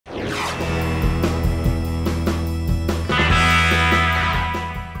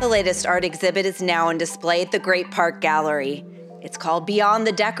The latest art exhibit is now on display at the Great Park Gallery. It's called Beyond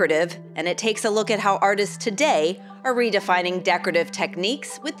the Decorative, and it takes a look at how artists today are redefining decorative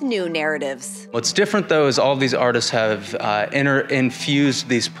techniques with new narratives. What's different, though, is all of these artists have infused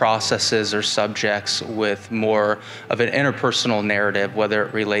these processes or subjects with more of an interpersonal narrative, whether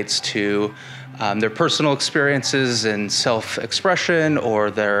it relates to their personal experiences and self-expression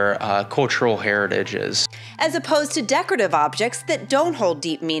or their cultural heritages. As opposed to decorative objects that don't hold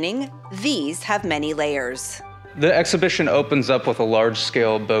deep meaning, these have many layers. The exhibition opens up with a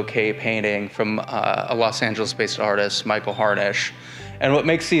large-scale bouquet painting from a Los Angeles-based artist, Michael Harnish. And what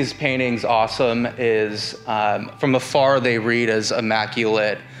makes these paintings awesome is from afar they read as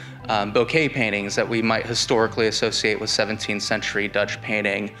immaculate bouquet paintings that we might historically associate with 17th century Dutch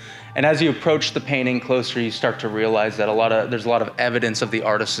painting. And as you approach the painting closer, you start to realize that there's a lot of evidence of the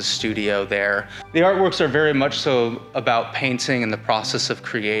artist's studio there. The artworks are very much so about painting and the process of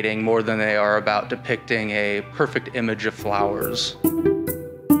creating more than they are about depicting a perfect image of flowers.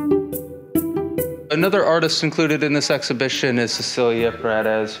 Another artist included in this exhibition is Cecilia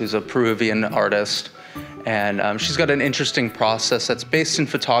Paredes, who's a Peruvian artist. And she's got an interesting process that's based in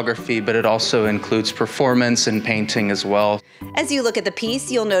photography, but it also includes performance and painting as well. As you look at the piece,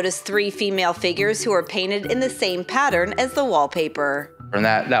 you'll notice 3 female figures who are painted in the same pattern as the wallpaper. And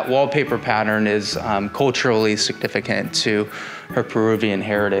that wallpaper pattern is culturally significant to her Peruvian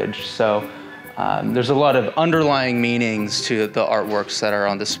heritage. So there's a lot of underlying meanings to the artworks that are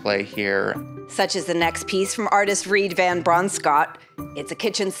on display here. Such as the next piece from artist Reed van Brunschot. It's a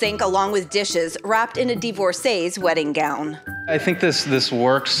kitchen sink along with dishes wrapped in a divorcee's wedding gown. I think this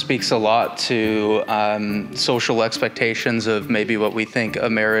work speaks a lot to social expectations of maybe what we think a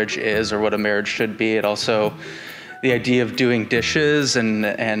marriage is or what a marriage should be. It also, the idea of doing dishes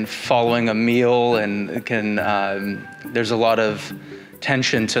and following a meal, and there's a lot of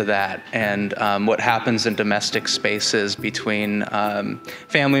tension to that, and what happens in domestic spaces between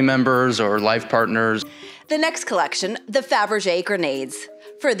family members or life partners. The next collection, the Fabergé grenades.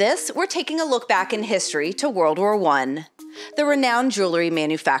 For this, we're taking a look back in history to World War I. The renowned jewelry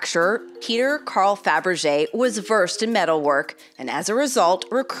manufacturer, Peter Carl Fabergé, was versed in metalwork and as a result,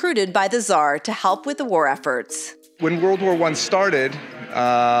 recruited by the Tsar to help with the war efforts. When World War I started,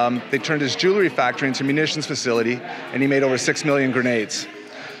 they turned his jewelry factory into a munitions facility, and he made over 6 million grenades.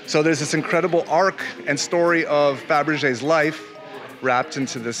 So there's this incredible arc and story of Fabergé's life wrapped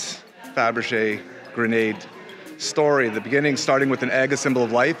into this Fabergé grenade story. The beginning starting with an egg, a symbol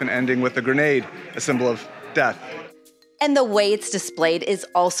of life, and ending with a grenade, a symbol of death. And the way it's displayed is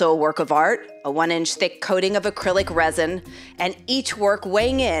also a work of art, a 1-inch thick coating of acrylic resin, and each work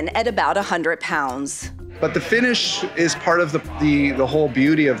weighing in at about 100 pounds. But the finish is part of the whole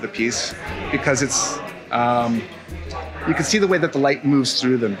beauty of the piece, because it's, you can see the way that the light moves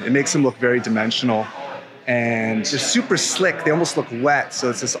through them. It makes them look very dimensional. And they're super slick, they almost look wet.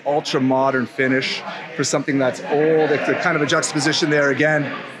 So it's this ultra modern finish for something that's old. It's kind of a juxtaposition there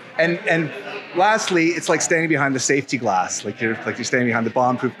again. And lastly, it's like standing behind the safety glass, like you're standing behind the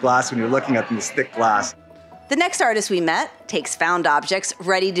bomb-proof glass when you're looking at this thick glass. The next artist we met takes found objects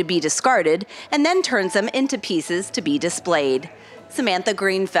ready to be discarded and then turns them into pieces to be displayed. Samantha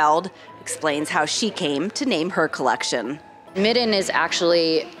Greenfeld explains how she came to name her collection. Midden is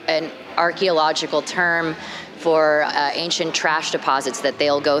actually an archaeological term for ancient trash deposits that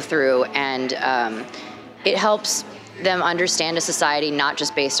they'll go through, and it helps them understand a society not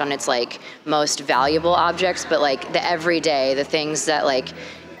just based on its most valuable objects, but the everyday, the things that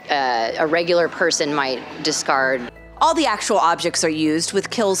a regular person might discard. All the actual objects are used with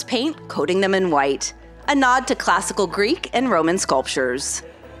Kills paint, coating them in white, a nod to classical Greek and Roman sculptures.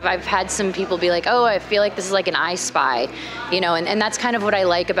 I've had some people be like, oh, I feel like this is like an I Spy, and that's kind of what I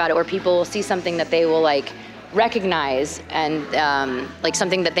like about it, where people will see something that they will recognize, and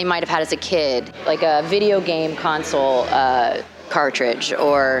something that they might have had as a kid, like a video game console cartridge,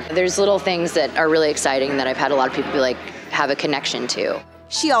 or there's little things that are really exciting that I've had a lot of people have a connection to.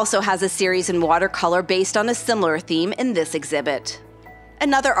 She also has a series in watercolor based on a similar theme in this exhibit.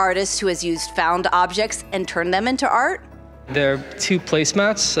 Another artist who has used found objects and turned them into art? There are 2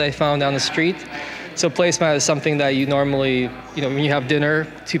 placemats I found down the street. So placemat is something that you normally, when you have dinner,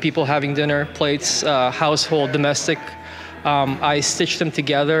 2 people having dinner, plates, household, domestic. I stitched them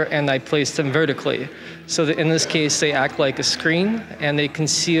together and I placed them vertically. So that in this case, they act like a screen and they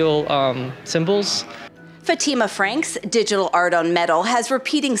conceal symbols. Fatima Frank's digital art on metal has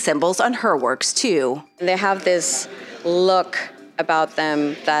repeating symbols on her works too. They have this look about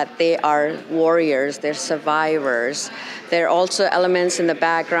them that they are warriors, they're survivors. There are also elements in the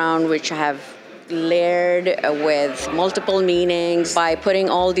background which have layered with multiple meanings. By putting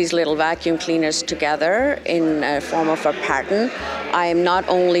all these little vacuum cleaners together in a form of a pattern, I am not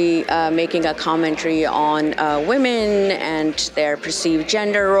only making a commentary on women and their perceived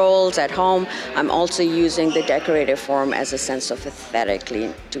gender roles at home, I'm also using the decorative form as a sense of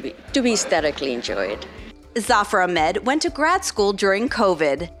aesthetically, to be aesthetically enjoyed. Zafirah Ahmed went to grad school during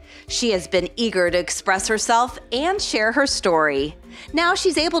COVID. She has been eager to express herself and share her story. Now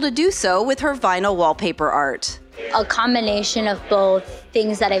she's able to do so with her vinyl wallpaper art. A combination of both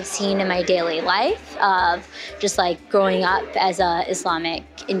things that I've seen in my daily life, of just like growing up as a Islamic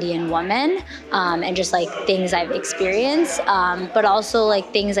Indian woman, and just like things I've experienced, but also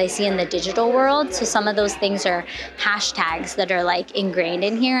like things I see in the digital world. So some of those things are hashtags that are like ingrained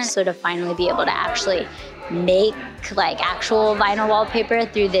in here. So to finally be able to actually make like actual vinyl wallpaper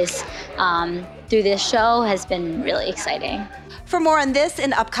through this show has been really exciting. For more on this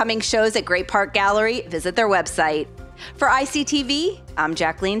and upcoming shows at Great Park Gallery, visit their website. For ICTV, I'm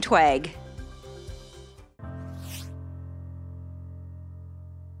Jacqueline Twegg.